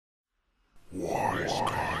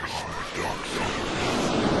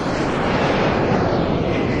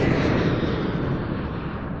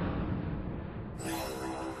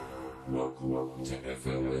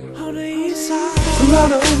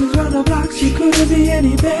the blocks, you couldn't be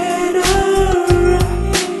any better.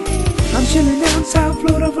 I'm chilling down South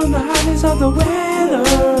Florida from the hotness of the weather.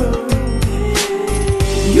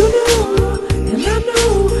 You know, and I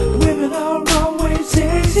know, women are always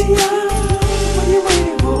sexier. What are you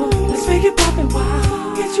waiting for? Let's make it poppin',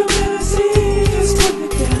 wow. Get your fantasy, just put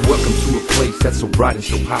it down. Welcome to a place that's so bright and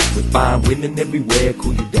so hot, with fine women everywhere,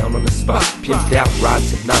 cool you down on the spot. Pimped out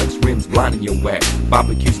rides, hypnotics, rims, blinding your wax.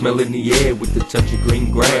 Barbecue smell in the air with the touch of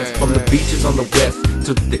green grass. From the beaches on the west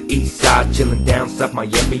to the east side, chilling down South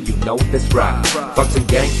Miami, you know that's right. Fucks and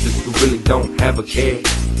gangsters who really don't have a care.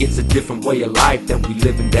 It's a different way of life that we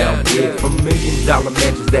living down here. From $1,000,000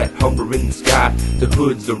 mansions that hover in the sky, the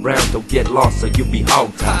hoods around, don't get lost or you'll be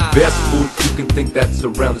hog-tied. Best food you can think that's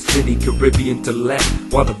around the city, Caribbean to left,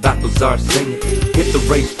 while the battles are singing. Hit the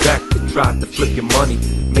racetrack to try to flip your money.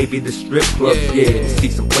 Maybe the strip club, yeah, to see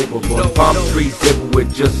some Playboy boys. Palm trees everywhere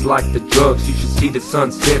just like the drugs. You should see the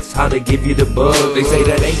sunsets, how they give you the buzz. They say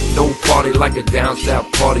that ain't no party like a down south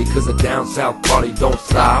party, cause a down south party don't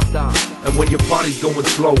stop. And when your party's going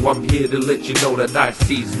slow, I'm here to let you know that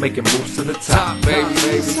IC's making moves to the top, baby.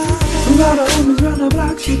 A lot of homies round the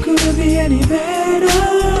blocks, you couldn't be any better.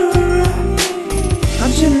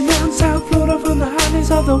 I'm chilling down South Florida from the hotness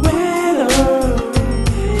of the weather.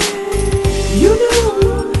 You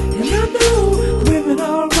know, and I know, women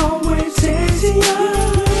are always sexier.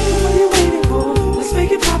 What are you waiting for? Let's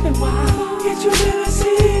make it poppin', wow. Get your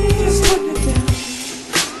fantasy, just put it down.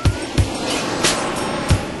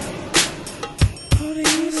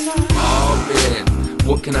 Oh man,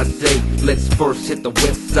 what can I say? Let's first hit the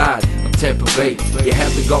west side of Tampa Bay. You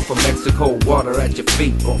have the Gulf of Mexico water at your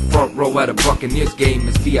feet, or front row at a Buccaneers game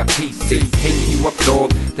is VIP seats. Taking you up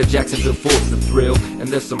north to Jacksonville for the thrill, and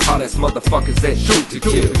there's some hot-ass motherfuckers that shoot to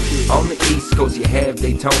kill. On the East Coast you have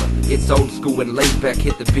Daytona. It's old school and laid back,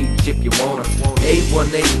 hit the beach if you wanna.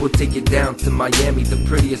 A1A will take you down to Miami, the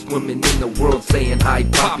prettiest women in the world saying hi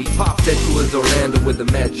poppy. Central is Orlando where the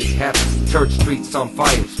magic happens. Church Street's on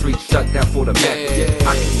fire, streets shut down for the Mac.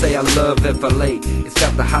 I can say I love FLA, it's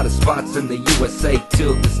got the hottest spots in the USA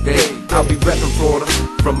till this day. I'll be reppin' Florida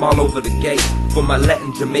from all over the gate. For my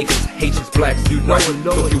Latin, Jamaicans, Haitians, blacks, you know it.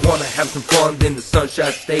 So if you wanna have some fun in the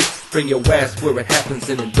Sunshine State, bring your ass where it happens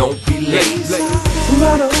and then don't be late. A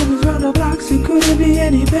lot of homies round the blocks, it couldn't be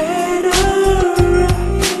any better.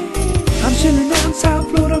 I'm chilling down South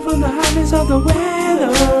Florida from the hotness of the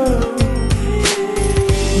weather.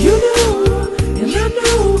 You know, and I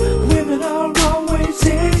know, women are always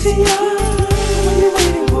sexier. What are you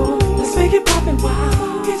waiting for? Let's make it poppin',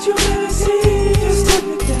 wow. Get your fantasy, just put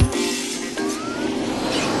it down.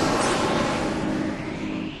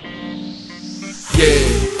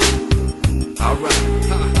 Yeah, alright.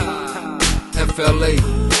 FLA,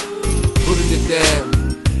 putting it down,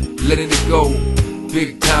 letting it go,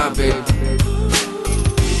 big time, baby.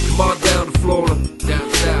 Come on down to Florida, down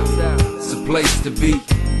south, it's a place to be.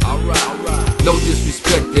 Alright, no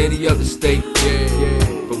disrespect to any other state,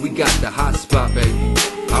 but we got the hot spot, baby.